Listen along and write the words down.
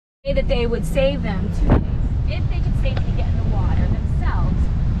That they would save them 2 days. If they could safely get in the water themselves,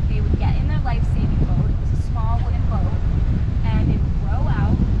 they would get in their life-saving boat. It was a small wooden boat, and they would row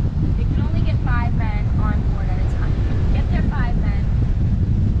out. They could only get 5 men on board at a time. They would get their 5 men,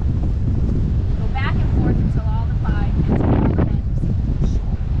 go back and forth until all the 5 men were safe to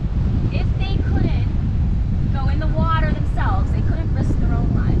shore. If they couldn't go in the water themselves, they couldn't risk their own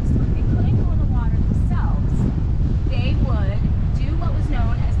lives. So if they couldn't go in the water themselves, they would do what was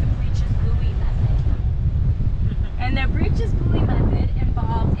known as the breeches buoy method. And the breeches buoy method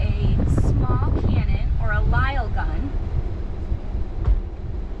involved a small cannon or a Lyle gun.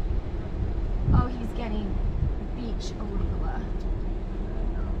 Oh, he's getting beach arugula.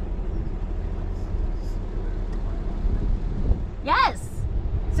 Yes!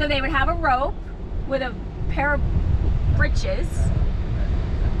 So they would have a rope with a pair of breeches.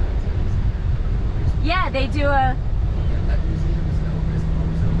 Yeah, they do a...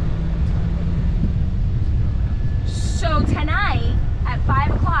 So tonight at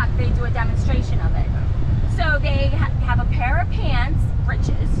 5 o'clock they do a demonstration of it. So they have a pair of pants,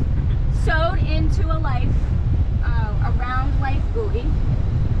 breeches, sewed into a round life buoy,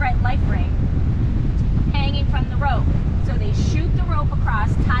 life ring, hanging from the rope. So they shoot the rope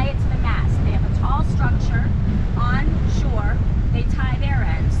across, tie it to the mast. They have a tall structure on shore. They tie their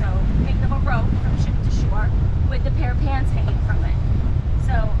end. So think of a rope from ship to shore with the pair of pants hanging from it.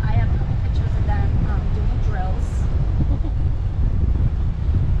 So I have a couple pictures of them doing drills.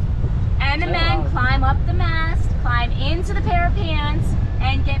 And the men climb up the mast, climb into the pair of pants,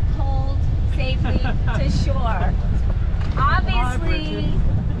 and get pulled safely to shore. Obviously,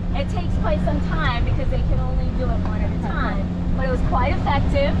 it takes quite some time because they can only do it one at a time. But it was quite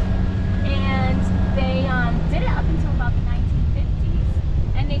effective, and they did it up until about the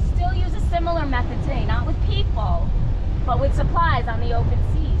 1950s. And they still use a similar method today, not with people, but with supplies on the open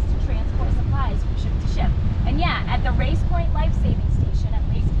seas to transport supplies from ship to ship. And yeah, at the Race Point Life Saving Station at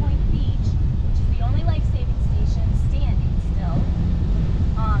Race Point Beach, which is the only life saving station standing still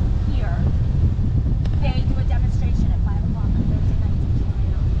here, they do a demonstration at 5 o'clock on Thursday nights in July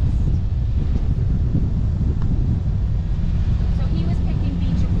and August. So he was picking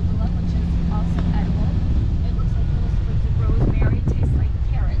beach arugula, which is also edible. It looks like little sprigs of rosemary. It tastes like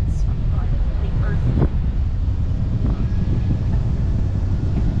carrots from the garden, really earthy.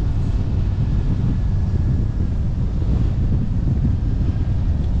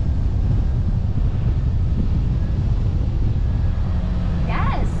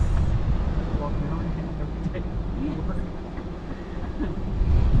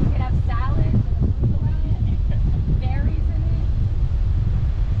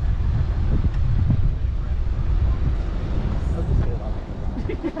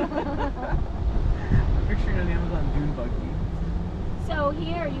 So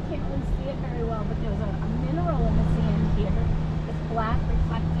here, you can't really see it very well, but there's a mineral in the sand here. It's black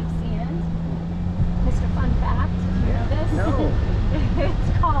reflective sand. Mr. Fun Fact, do you know this? No.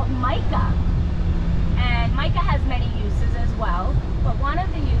 It's called mica. And mica has many uses as well, but one of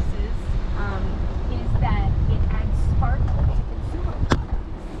the uses is that it adds sparkle to consumer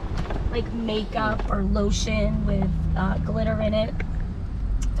products, like makeup or lotion with glitter in it.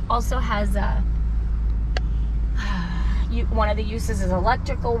 It also has one of the uses is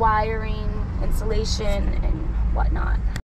electrical wiring, insulation, and whatnot.